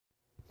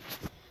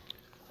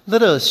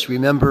Let us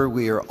remember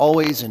we are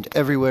always and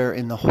everywhere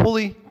in the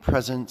holy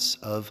presence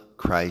of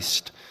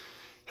Christ.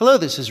 Hello,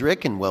 this is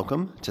Rick, and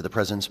welcome to the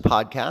Presence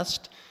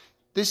Podcast.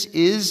 This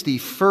is the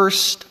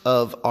first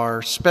of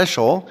our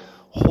special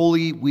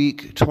Holy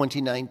Week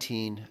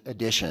 2019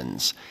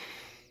 editions.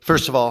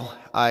 First of all,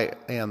 I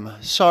am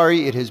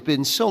sorry it has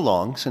been so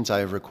long since I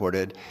have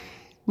recorded.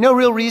 No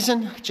real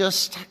reason,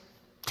 just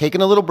taking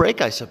a little break,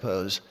 I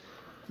suppose.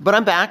 But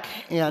I'm back,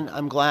 and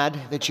I'm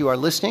glad that you are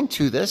listening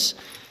to this.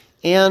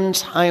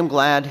 And I am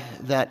glad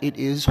that it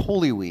is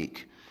Holy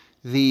Week,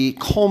 the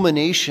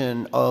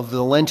culmination of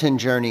the Lenten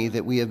journey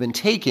that we have been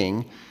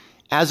taking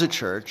as a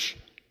church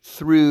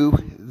through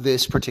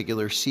this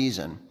particular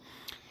season.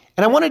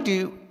 And I want to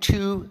do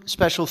two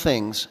special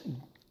things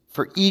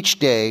for each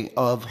day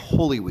of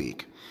Holy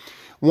Week.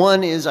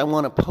 One is I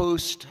want to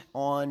post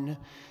on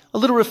a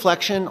little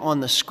reflection on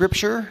the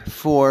scripture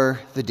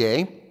for the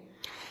day.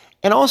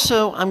 And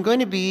also, I'm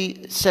going to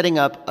be setting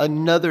up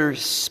another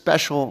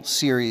special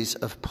series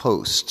of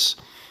posts.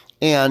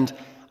 And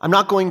I'm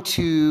not going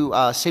to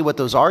say what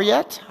those are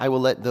yet. I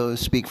will let those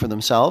speak for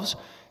themselves.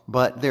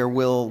 But there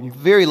will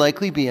very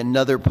likely be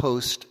another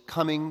post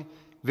coming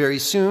very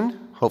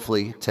soon,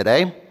 hopefully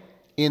today,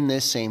 in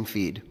this same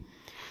feed.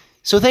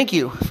 So thank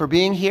you for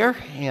being here,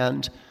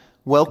 and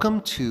welcome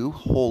to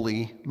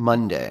Holy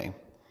Monday.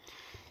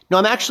 Now,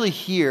 I'm actually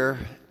here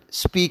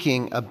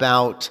speaking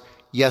about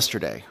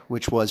yesterday,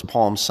 which was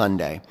Palm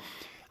Sunday.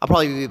 I'll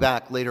probably be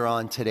back later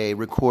on today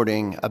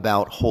recording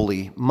about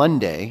Holy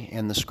Monday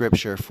and the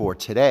scripture for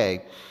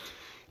today.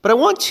 But I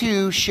want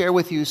to share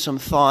with you some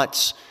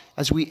thoughts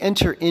as we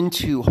enter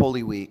into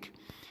Holy Week.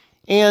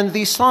 And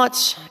these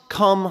thoughts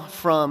come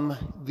from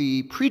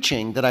the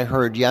preaching that I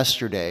heard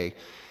yesterday.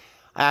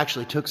 I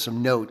actually took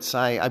some notes.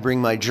 I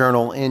bring my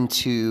journal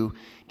into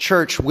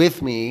church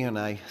with me, and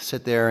I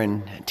sit there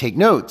and take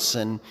notes.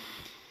 And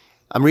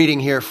I'm reading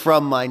here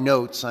from my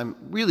notes. I'm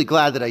really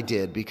glad that I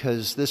did,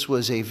 because this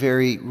was a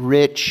very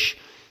rich,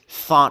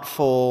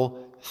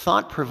 thoughtful,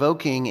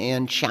 thought-provoking,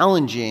 and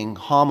challenging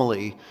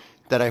homily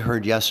that I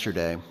heard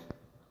yesterday.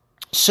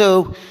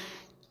 So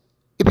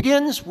it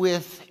begins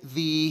with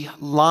the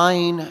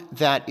line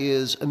that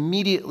is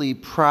immediately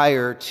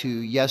prior to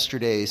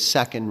yesterday's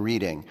second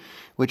reading,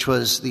 which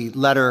was the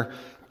letter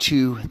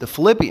to the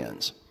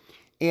Philippians.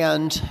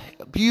 And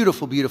a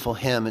beautiful, beautiful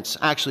hymn. It's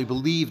actually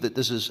believed that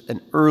this is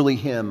an early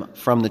hymn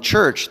from the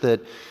church that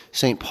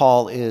St.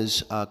 Paul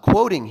is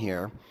quoting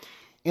here.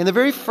 And the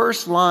very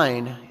first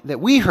line that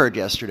we heard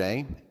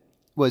yesterday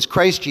was,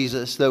 Christ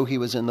Jesus, though he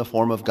was in the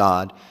form of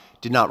God,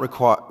 did not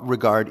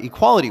regard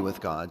equality with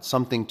God,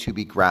 something to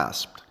be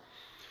grasped.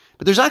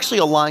 But there's actually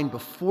a line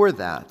before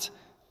that,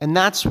 and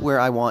that's where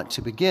I want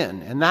to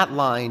begin. And that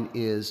line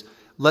is,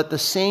 let the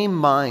same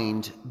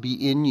mind be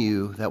in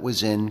you that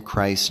was in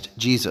Christ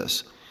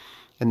Jesus.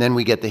 And then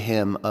we get the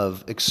hymn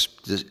of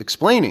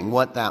explaining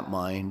what that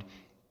mind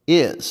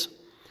is.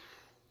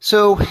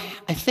 So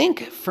I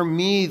think for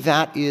me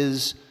that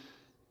is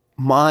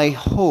my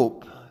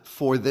hope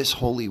for this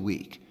Holy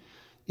Week,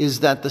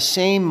 is that the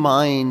same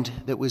mind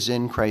that was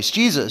in Christ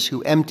Jesus,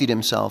 who emptied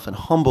himself and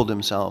humbled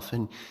himself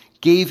and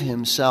gave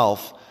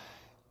himself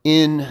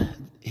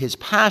in his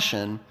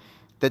passion,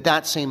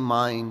 that same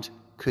mind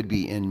could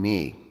be in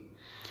me.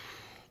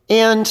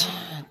 And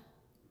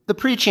the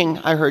preaching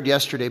I heard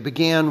yesterday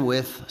began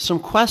with some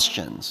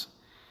questions.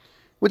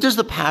 What does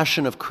the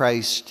passion of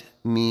Christ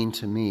mean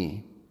to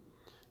me?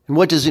 And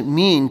what does it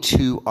mean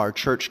to our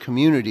church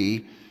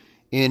community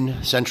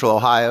in Central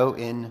Ohio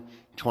in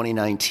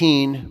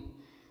 2019,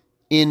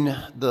 in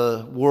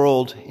the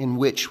world in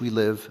which we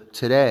live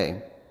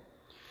today?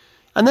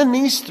 And then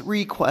these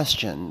three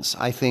questions,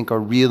 I think, are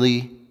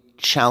really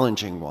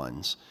challenging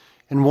ones,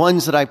 and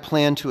ones that I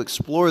plan to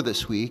explore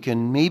this week,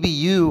 and maybe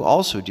you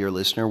also, dear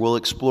listener, will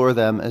explore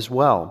them as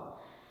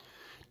well.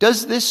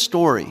 Does this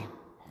story,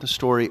 the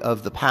story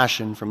of the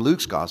Passion from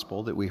Luke's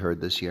Gospel that we heard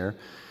this year,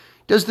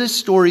 does this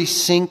story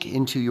sink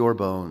into your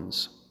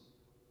bones?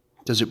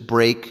 Does it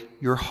break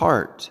your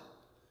heart?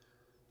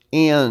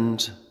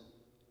 And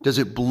does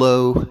it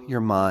blow your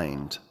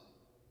mind?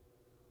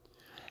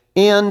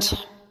 And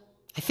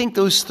I think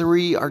those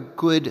three are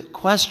good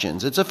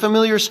questions. It's a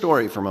familiar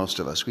story for most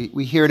of us.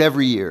 We hear it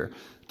every year.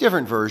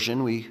 Different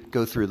version. We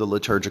go through the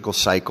liturgical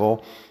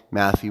cycle,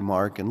 Matthew,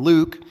 Mark, and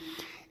Luke.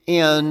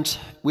 And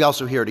we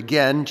also hear it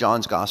again,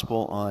 John's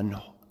Gospel,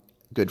 on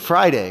Good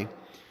Friday.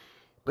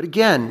 But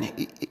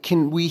again,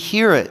 can we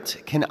hear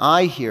it? Can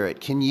I hear it?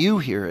 Can you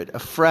hear it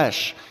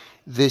afresh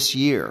this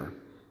year?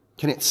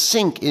 Can it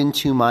sink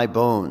into my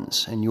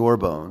bones and your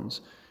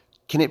bones?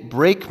 Can it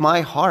break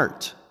my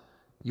heart,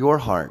 your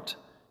heart?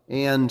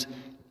 And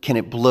can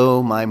it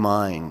blow my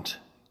mind,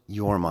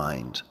 your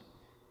mind?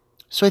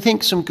 So I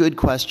think some good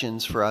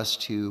questions for us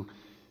to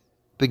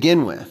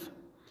begin with.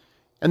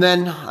 And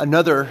then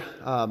another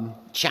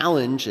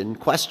challenge and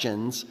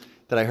questions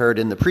that I heard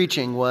in the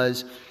preaching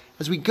was,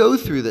 as we go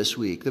through this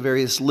week, the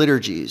various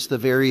liturgies, the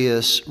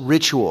various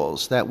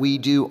rituals that we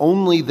do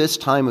only this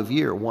time of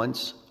year,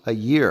 once a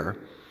year,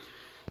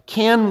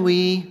 can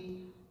we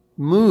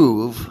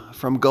move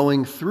from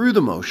going through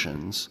the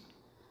motions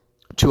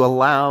to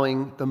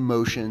allowing the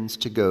motions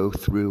to go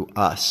through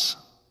us.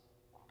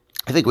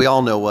 I think we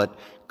all know what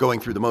going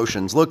through the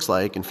motions looks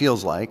like and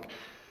feels like.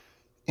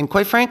 And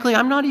quite frankly,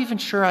 I'm not even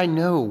sure I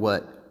know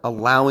what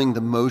allowing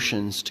the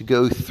motions to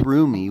go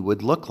through me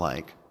would look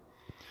like.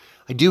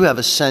 I do have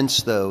a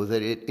sense, though,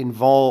 that it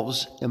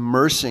involves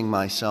immersing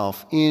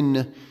myself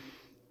in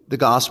the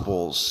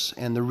Gospels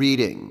and the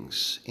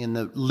readings, in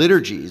the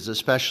liturgies,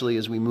 especially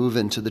as we move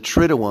into the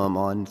Triduum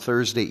on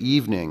Thursday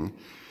evening.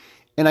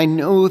 And I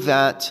know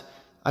that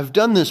I've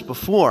done this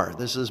before.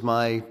 This is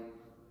my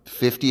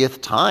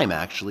 50th time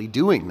actually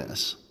doing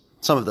this.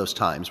 Some of those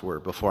times were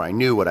before I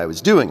knew what I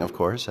was doing, of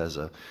course, as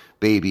a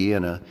baby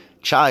and a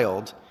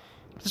child.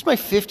 This is my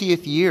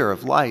 50th year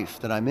of life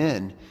that I'm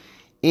in.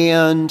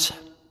 And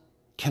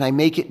can I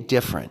make it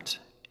different?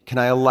 Can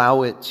I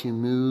allow it to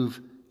move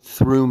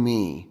through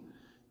me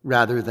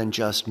rather than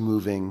just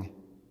moving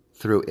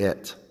through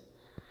it?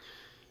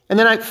 And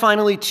then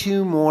finally,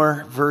 two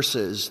more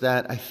verses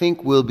that I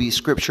think will be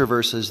scripture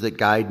verses that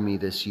guide me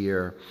this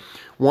year.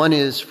 One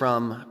is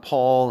from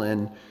Paul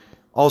and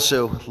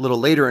also a little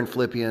later in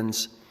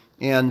Philippians.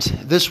 And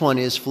this one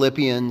is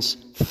Philippians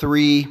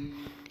 3,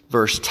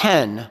 verse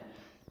 10.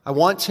 I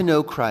want to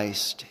know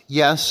Christ,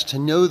 yes, to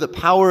know the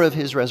power of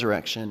his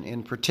resurrection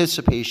and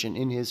participation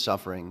in his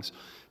sufferings,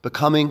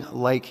 becoming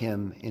like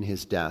him in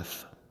his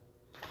death.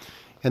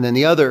 And then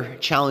the other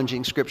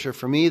challenging scripture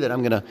for me that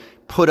I'm going to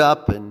put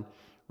up and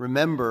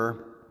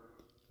remember,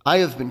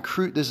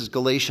 this is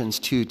Galatians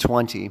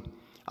 2:20.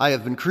 I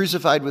have been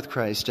crucified with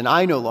Christ, and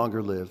I no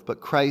longer live,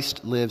 but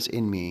Christ lives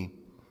in me.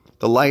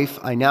 The life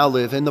I now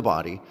live in the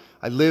body,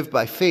 I live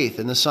by faith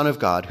in the Son of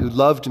God, who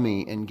loved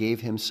me and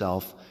gave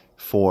himself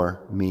for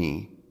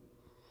me.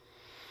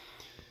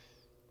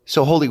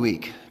 So Holy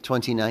Week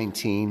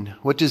 2019,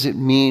 what does it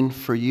mean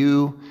for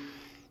you?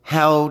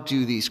 How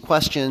do these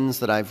questions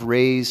that I've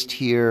raised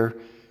here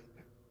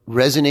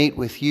resonate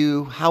with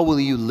you? How will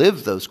you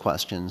live those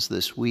questions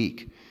this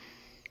week?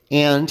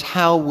 And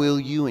how will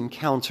you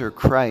encounter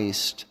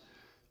Christ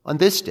on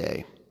this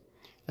day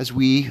as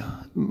we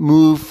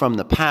move from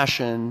the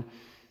Passion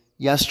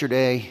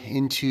yesterday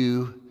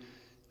into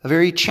a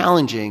very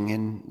challenging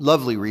and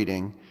lovely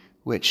reading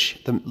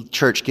which the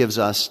church gives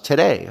us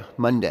today,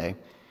 Monday.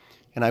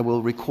 And I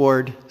will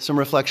record some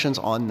reflections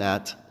on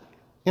that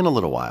in a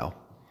little while.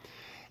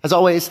 As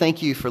always,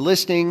 thank you for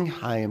listening.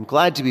 I am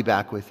glad to be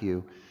back with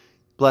you.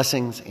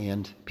 Blessings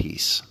and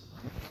peace.